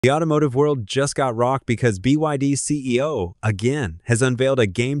The automotive world just got rocked because BYD's CEO, again, has unveiled a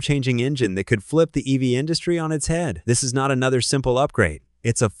game-changing engine that could flip the EV industry on its head. This is not another simple upgrade.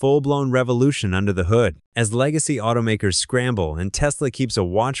 It's a full-blown revolution under the hood. As legacy automakers scramble and Tesla keeps a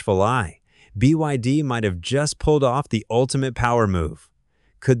watchful eye, BYD might have just pulled off the ultimate power move.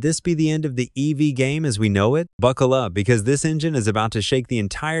 Could this be the end of the EV game as we know it? Buckle up, because this engine is about to shake the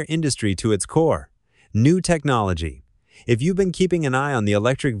entire industry to its core. New technology. If you've been keeping an eye on the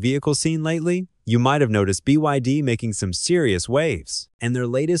electric vehicle scene lately, you might have noticed BYD making some serious waves. And their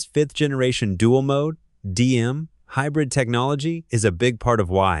latest 5th-generation dual-mode, DM, hybrid technology is a big part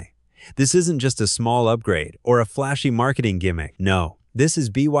of why. This isn't just a small upgrade or a flashy marketing gimmick. No, this is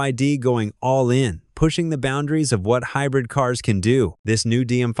BYD going all in, pushing the boundaries of what hybrid cars can do. This new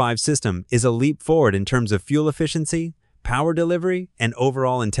DM5 system is a leap forward in terms of fuel efficiency, power delivery, and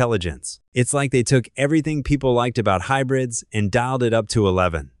overall intelligence. It's like they took everything people liked about hybrids and dialed it up to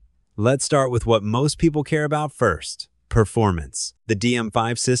 11. Let's start with what most people care about first: performance. The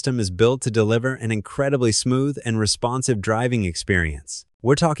DM5 system is built to deliver an incredibly smooth and responsive driving experience.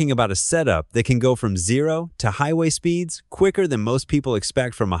 We're talking about a setup that can go from 0 to highway speeds quicker than most people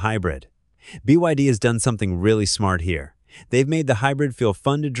expect from a hybrid. BYD has done something really smart here. They've made the hybrid feel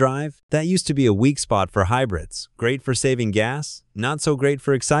fun to drive. That used to be a weak spot for hybrids. Great for saving gas, not so great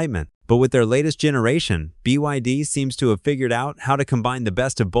for excitement. But with their latest generation, BYD seems to have figured out how to combine the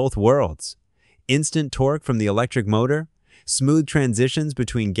best of both worlds. Instant torque from the electric motor, smooth transitions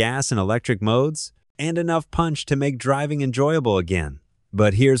between gas and electric modes, and enough punch to make driving enjoyable again.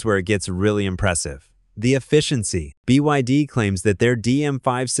 But here's where it gets really impressive: the efficiency. BYD claims that their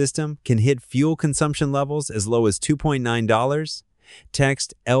DM5 system can hit fuel consumption levels as low as $2.9,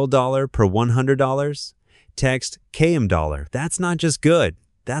 text $L per $100, text km. That's not just good,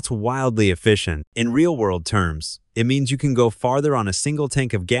 that's wildly efficient. In real-world terms, it means you can go farther on a single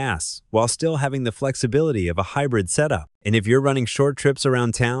tank of gas while still having the flexibility of a hybrid setup. And if you're running short trips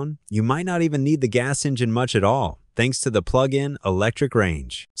around town, you might not even need the gas engine much at all, thanks to the plug-in electric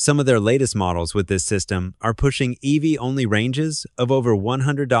range. Some of their latest models with this system are pushing EV-only ranges of over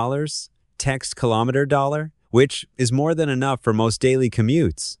 $100 text kilometer dollar, which is more than enough for most daily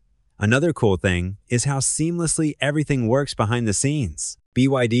commutes. Another cool thing is how seamlessly everything works behind the scenes.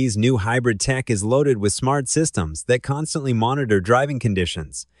 BYD's new hybrid tech is loaded with smart systems that constantly monitor driving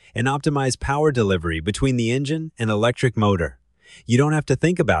conditions and optimize power delivery between the engine and electric motor. You don't have to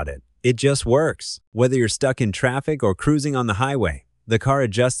think about it. It just works. Whether you're stuck in traffic or cruising on the highway, the car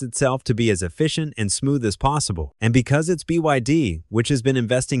adjusts itself to be as efficient and smooth as possible. And because it's BYD, which has been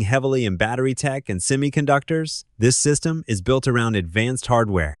investing heavily in battery tech and semiconductors, this system is built around advanced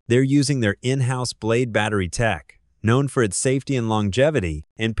hardware. They're using their in-house Blade battery tech, known for its safety and longevity,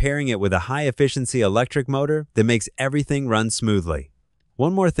 and pairing it with a high-efficiency electric motor that makes everything run smoothly.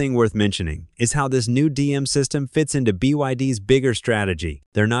 One more thing worth mentioning is how this new DM system fits into BYD's bigger strategy.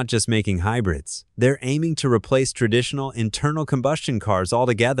 They're not just making hybrids. They're aiming to replace traditional internal combustion cars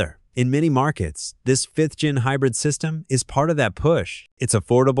altogether. In many markets, this 5th-gen hybrid system is part of that push. It's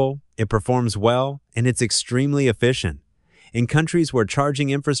affordable, it performs well, and it's extremely efficient. In countries where charging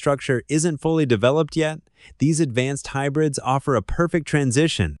infrastructure isn't fully developed yet, these advanced hybrids offer a perfect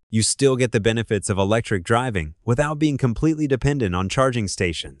transition. You still get the benefits of electric driving without being completely dependent on charging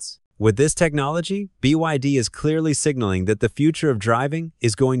stations. With this technology, BYD is clearly signaling that the future of driving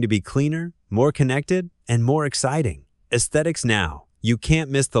is going to be cleaner, more connected, and more exciting. Aesthetics now. You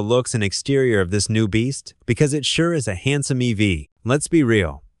can't miss the looks and exterior of this new beast because it sure is a handsome EV. Let's be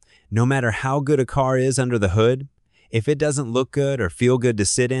real. No matter how good a car is under the hood, if it doesn't look good or feel good to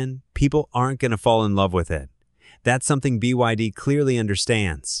sit in, people aren't going to fall in love with it. That's something BYD clearly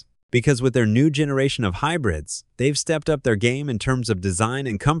understands. Because with their new generation of hybrids, they've stepped up their game in terms of design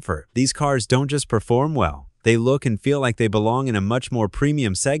and comfort. These cars don't just perform well, they look and feel like they belong in a much more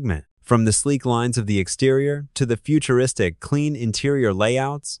premium segment. From the sleek lines of the exterior to the futuristic, clean interior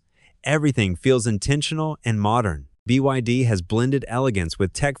layouts, everything feels intentional and modern. BYD has blended elegance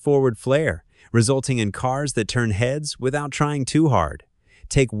with tech-forward flair, resulting in cars that turn heads without trying too hard.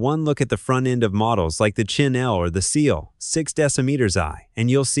 Take one look at the front end of models like the Chin L or the Seal 6 decimeters I, and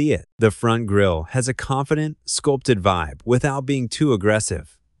you'll see it. The front grille has a confident, sculpted vibe without being too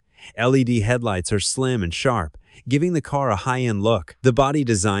aggressive. LED headlights are slim and sharp, giving the car a high-end look. The body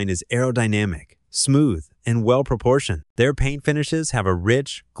design is aerodynamic, smooth, and well-proportioned. Their paint finishes have a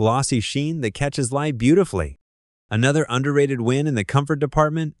rich, glossy sheen that catches light beautifully. Another underrated win in the comfort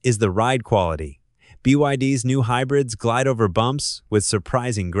department is the ride quality. BYD's new hybrids glide over bumps with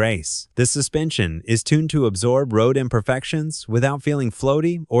surprising grace. The suspension is tuned to absorb road imperfections without feeling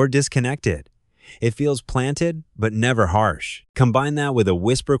floaty or disconnected. It feels planted, but never harsh. Combine that with a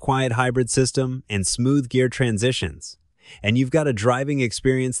whisper-quiet hybrid system and smooth gear transitions, and you've got a driving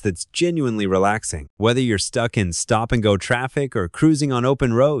experience that's genuinely relaxing. Whether you're stuck in stop-and-go traffic or cruising on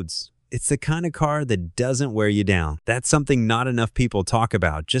open roads, it's the kind of car that doesn't wear you down. That's something not enough people talk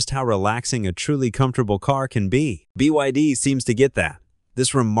about, just how relaxing a truly comfortable car can be. BYD seems to get that.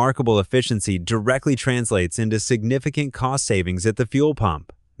 This remarkable efficiency directly translates into significant cost savings at the fuel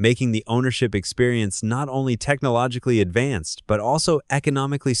pump, making the ownership experience not only technologically advanced, but also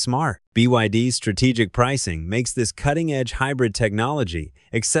economically smart. BYD's strategic pricing makes this cutting-edge hybrid technology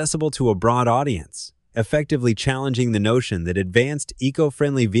accessible to a broad audience, effectively challenging the notion that advanced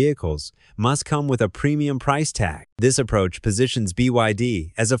eco-friendly vehicles must come with a premium price tag. This approach positions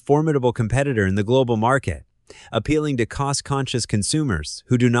BYD as a formidable competitor in the global market, appealing to cost-conscious consumers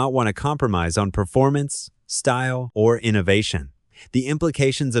who do not want to compromise on performance, style, or innovation. The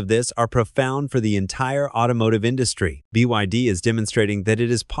implications of this are profound for the entire automotive industry. BYD is demonstrating that it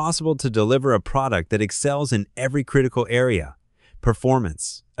is possible to deliver a product that excels in every critical area: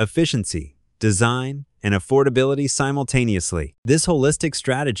 performance, efficiency, design, and affordability simultaneously. This holistic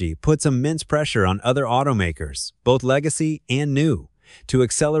strategy puts immense pressure on other automakers, both legacy and new, to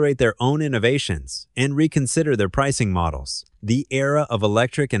accelerate their own innovations and reconsider their pricing models. The era of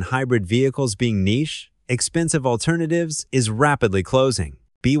electric and hybrid vehicles being niche, expensive alternatives is rapidly closing.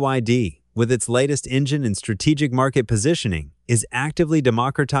 BYD, with its latest engine and strategic market positioning, is actively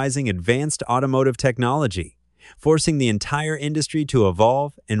democratizing advanced automotive technology, forcing the entire industry to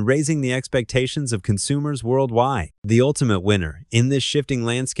evolve and raising the expectations of consumers worldwide. The ultimate winner in this shifting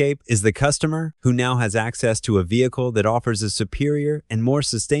landscape is the customer, who now has access to a vehicle that offers a superior and more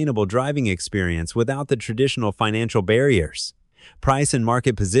sustainable driving experience without the traditional financial barriers. Price and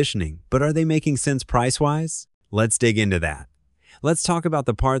market positioning, but are they making sense price-wise? Let's dig into that. Let's talk about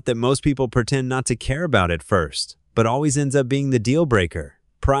the part that most people pretend not to care about at first, but always ends up being the deal breaker: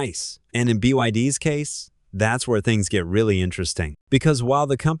 price. And in BYD's case, that's where things get really interesting. Because while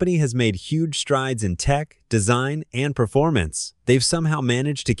the company has made huge strides in tech, design, and performance, they've somehow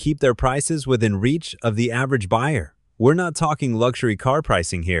managed to keep their prices within reach of the average buyer. We're not talking luxury car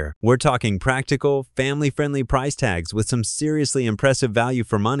pricing here. We're talking practical, family-friendly price tags with some seriously impressive value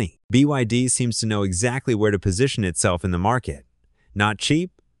for money. BYD seems to know exactly where to position itself in the market. Not cheap,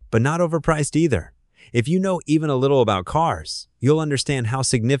 but not overpriced either. If you know even a little about cars, you'll understand how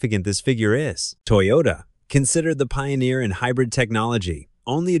significant this figure is. Toyota, considered the pioneer in hybrid technology,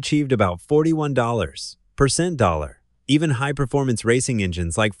 only achieved about $41 per cent dollar. Even high-performance racing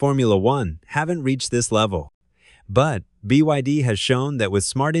engines like Formula One haven't reached this level. But BYD has shown that with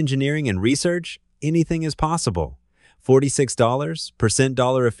smart engineering and research, anything is possible. $46 per cent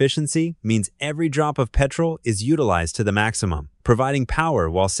dollar efficiency means every drop of petrol is utilized to the maximum, providing power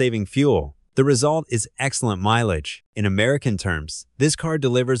while saving fuel. The result is excellent mileage. In American terms, this car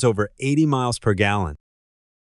delivers over 80 miles per gallon,